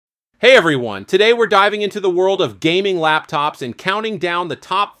Hey everyone, today we're diving into the world of gaming laptops and counting down the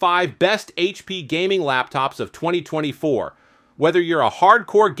top 5 best HP gaming laptops of 2024. Whether you're a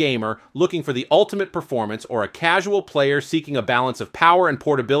hardcore gamer looking for the ultimate performance or a casual player seeking a balance of power and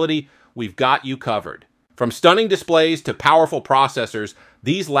portability, we've got you covered. From stunning displays to powerful processors,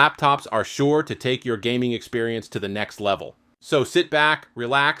 these laptops are sure to take your gaming experience to the next level. So sit back,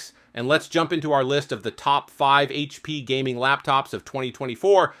 relax, and let's jump into our list of the top 5 HP gaming laptops of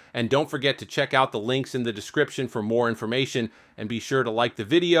 2024, and don't forget to check out the links in the description for more information, and be sure to like the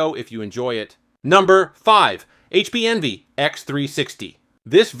video if you enjoy it. Number 5. HP Envy X360.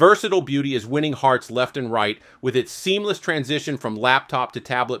 This versatile beauty is winning hearts left and right with its seamless transition from laptop to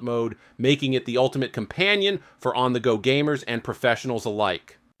tablet mode, making it the ultimate companion for on-the-go gamers and professionals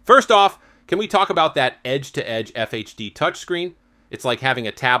alike. First off, can we talk about that edge-to-edge FHD touchscreen? It's like having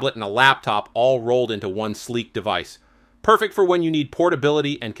a tablet and a laptop all rolled into one sleek device. Perfect for when you need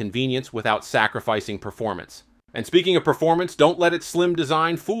portability and convenience without sacrificing performance. And speaking of performance, don't let its slim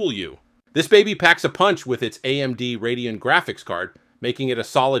design fool you. This baby packs a punch with its AMD Radeon graphics card, making it a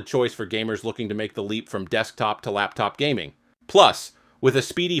solid choice for gamers looking to make the leap from desktop to laptop gaming. Plus, with a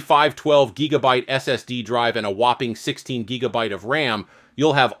speedy 512GB SSD drive and a whopping 16GB of RAM,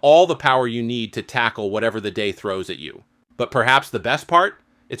 you'll have all the power you need to tackle whatever the day throws at you. But perhaps the best part?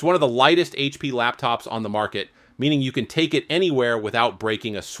 It's one of the lightest HP laptops on the market, meaning you can take it anywhere without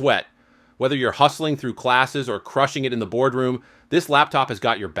breaking a sweat. Whether you're hustling through classes or crushing it in the boardroom, this laptop has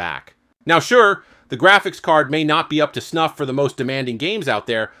got your back. Now sure, the graphics card may not be up to snuff for the most demanding games out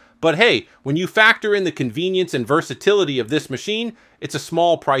there, but hey, when you factor in the convenience and versatility of this machine, it's a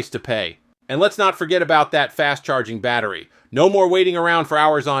small price to pay. And let's not forget about that fast-charging battery. No more waiting around for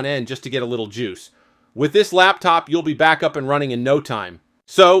hours on end just to get a little juice. With this laptop, you'll be back up and running in no time.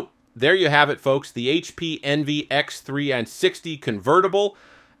 So, there you have it, folks. The HP Envy X360 convertible,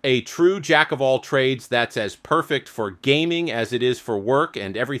 a true jack of all trades that's as perfect for gaming as it is for work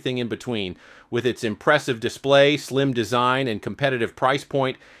and everything in between. With its impressive display, slim design, and competitive price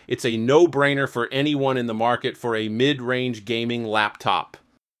point, it's a no-brainer for anyone in the market for a mid-range gaming laptop.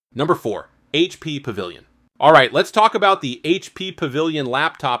 Number 4. HP Pavilion. Alright, let's talk about the HP Pavilion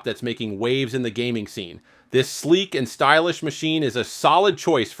laptop that's making waves in the gaming scene. This sleek and stylish machine is a solid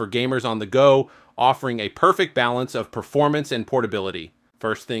choice for gamers on the go, offering a perfect balance of performance and portability.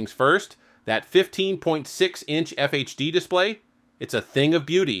 First things first, that 15.6-inch FHD display, it's a thing of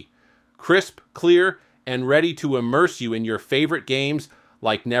beauty. Crisp, clear, and ready to immerse you in your favorite games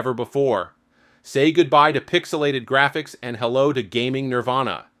like never before. Say goodbye to pixelated graphics and hello to gaming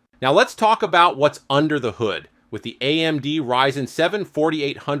nirvana. Now let's talk about what's under the hood. With the AMD Ryzen 7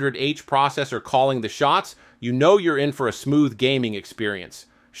 4800H processor calling the shots, you know you're in for a smooth gaming experience.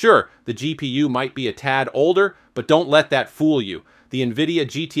 Sure, the GPU might be a tad older, but don't let that fool you. The NVIDIA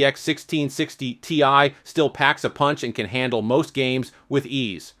GTX 1660 Ti still packs a punch and can handle most games with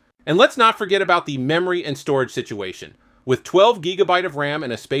ease. And let's not forget about the memory and storage situation. With 12GB of RAM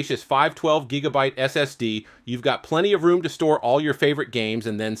and a spacious 512GB SSD, you've got plenty of room to store all your favorite games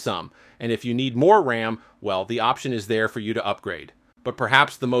and then some. And if you need more RAM, well, the option is there for you to upgrade. But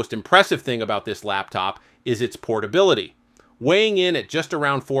perhaps the most impressive thing about this laptop is its portability. Weighing in at just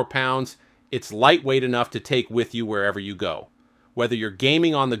around 4 pounds, it's lightweight enough to take with you wherever you go. Whether you're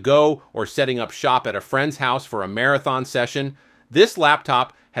gaming on the go or setting up shop at a friend's house for a marathon session, this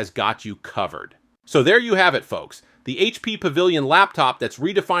laptop has got you covered. So there you have it, folks. The HP Pavilion laptop that's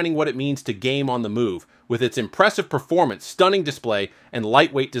redefining what it means to game on the move. With its impressive performance, stunning display, and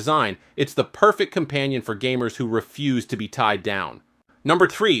lightweight design, it's the perfect companion for gamers who refuse to be tied down. Number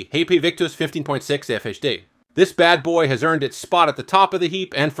 3. HP Victus 15.6 FHD. This bad boy has earned its spot at the top of the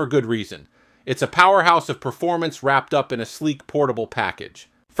heap, and for good reason. It's a powerhouse of performance wrapped up in a sleek portable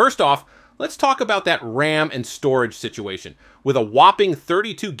package. First off, let's talk about that RAM and storage situation. With a whopping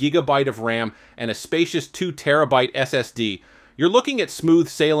 32GB of RAM and a spacious 2TB SSD, you're looking at smooth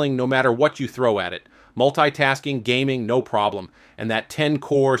sailing no matter what you throw at it. Multitasking, gaming, no problem. And that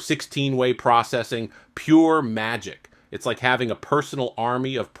 10-core, 16-way processing, pure magic. It's like having a personal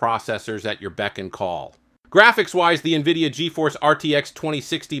army of processors at your beck and call. Graphics-wise, the NVIDIA GeForce RTX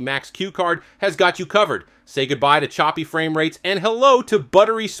 2060 Max-Q card has got you covered. Say goodbye to choppy frame rates and hello to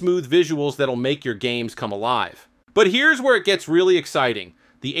buttery smooth visuals that'll make your games come alive. But here's where it gets really exciting.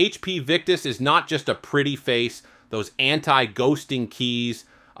 The HP Victus is not just a pretty face, those anti-ghosting keys,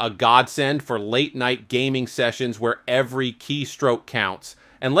 a godsend for late-night gaming sessions where every keystroke counts.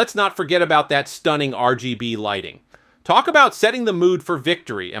 And let's not forget about that stunning RGB lighting. Talk about setting the mood for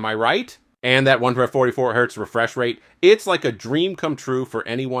victory, am I right? And that 144Hz refresh rate, it's like a dream come true for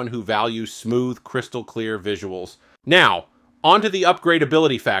anyone who values smooth, crystal clear visuals. Now, On to the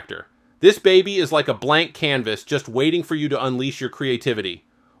upgradability factor. This baby is like a blank canvas just waiting for you to unleash your creativity.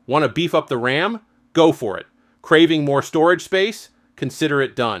 Want to beef up the RAM? Go for it. Craving more storage space? Consider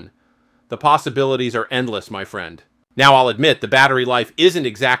it done. The possibilities are endless, my friend. Now, I'll admit, the battery life isn't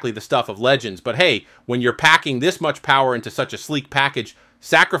exactly the stuff of legends, but hey, when you're packing this much power into such a sleek package,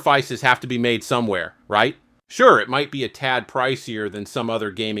 sacrifices have to be made somewhere, right? Sure, it might be a tad pricier than some other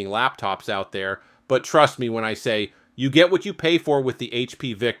gaming laptops out there, but trust me when I say, you get what you pay for with the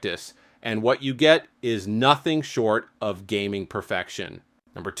HP Victus, and what you get is nothing short of gaming perfection.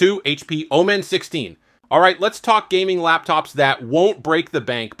 Number 2, HP Omen 16. Alright, let's talk gaming laptops that won't break the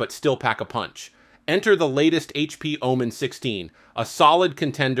bank but still pack a punch. Enter the latest HP Omen 16, a solid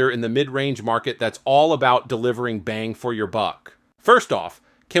contender in the mid-range market that's all about delivering bang for your buck. First off,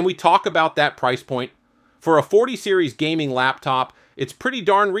 can we talk about that price point? For a 40 series gaming laptop, it's pretty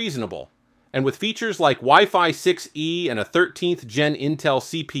darn reasonable. And with features like Wi-Fi 6E and a 13th gen Intel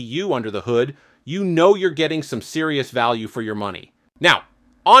CPU under the hood, you know you're getting some serious value for your money. Now,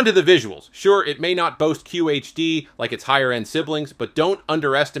 on to the visuals. Sure, it may not boast QHD like its higher-end siblings, but don't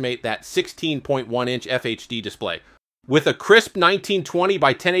underestimate that 16.1-inch FHD display. With a crisp 1920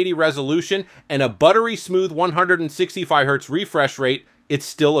 by 1080 resolution and a buttery smooth 165Hz refresh rate, it's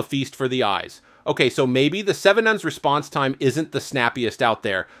still a feast for the eyes. Okay, so maybe the 7 nms response time isn't the snappiest out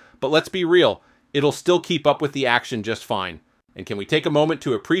there, but let's be real, it'll still keep up with the action just fine. And can we take a moment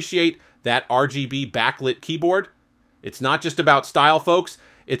to appreciate that RGB backlit keyboard? It's not just about style, folks.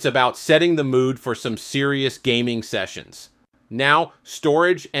 It's about setting the mood for some serious gaming sessions. Now,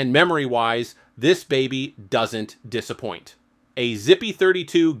 storage and memory-wise, this baby doesn't disappoint. A zippy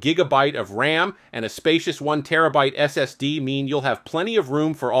 32 GB of RAM and a spacious 1 TB SSD mean you'll have plenty of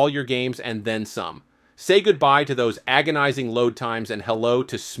room for all your games and then some. Say goodbye to those agonizing load times and hello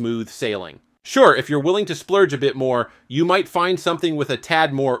to smooth sailing. Sure, if you're willing to splurge a bit more, you might find something with a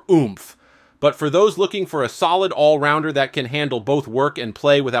tad more oomph. But for those looking for a solid all-rounder that can handle both work and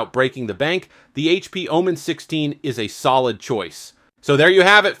play without breaking the bank, the HP Omen 16 is a solid choice. So there you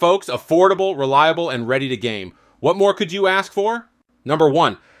have it, folks. Affordable, reliable, and ready to game. What more could you ask for? Number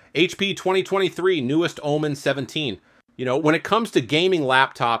 1, HP 2023 newest Omen 17. You know, when it comes to gaming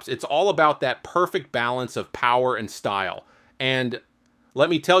laptops, it's all about that perfect balance of power and style. And let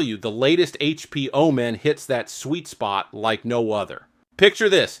me tell you, the latest HP Omen hits that sweet spot like no other. Picture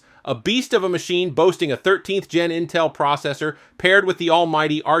this. A beast of a machine boasting a 13th gen Intel processor paired with the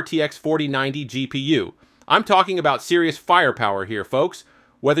almighty RTX 4090 GPU. I'm talking about serious firepower here, folks.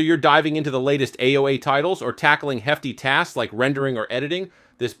 Whether you're diving into the latest AOA titles or tackling hefty tasks like rendering or editing,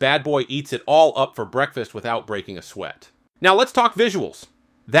 this bad boy eats it all up for breakfast without breaking a sweat. Now let's talk visuals.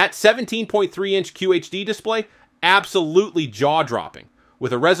 That 17.3-inch QHD display, absolutely jaw-dropping.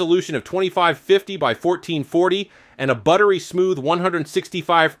 With a resolution of 2550 by 1440 and a buttery smooth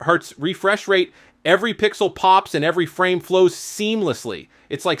 165Hz refresh rate, every pixel pops and every frame flows seamlessly.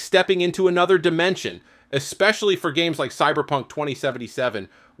 It's like stepping into another dimension, especially for games like Cyberpunk 2077,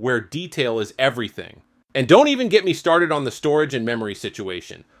 where detail is everything. And don't even get me started on the storage and memory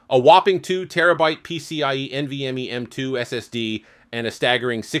situation. A whopping 2 TB PCIe NVMe M2 SSD and a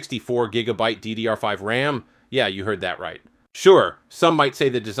staggering 64 GB DDR5 RAM? Yeah, you heard that right. Sure, some might say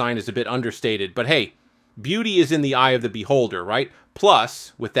the design is a bit understated, but hey, beauty is in the eye of the beholder, right?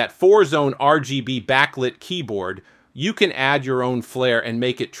 Plus, with that 4-zone RGB backlit keyboard, you can add your own flair and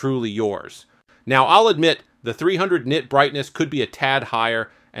make it truly yours. Now, I'll admit, the 300 nit brightness could be a tad higher,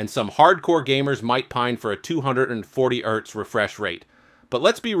 and some hardcore gamers might pine for a 240 Hz refresh rate. But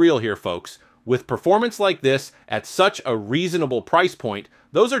let's be real here, folks. With performance like this, at such a reasonable price point,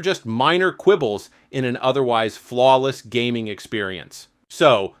 those are just minor quibbles in an otherwise flawless gaming experience.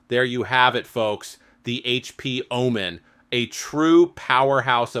 So, there you have it, folks. The HP Omen, a true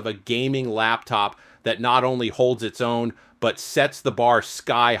powerhouse of a gaming laptop that not only holds its own, but sets the bar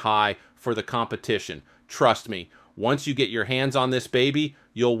sky high for the competition. Trust me, once you get your hands on this baby,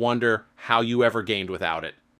 you'll wonder how you ever gamed without it.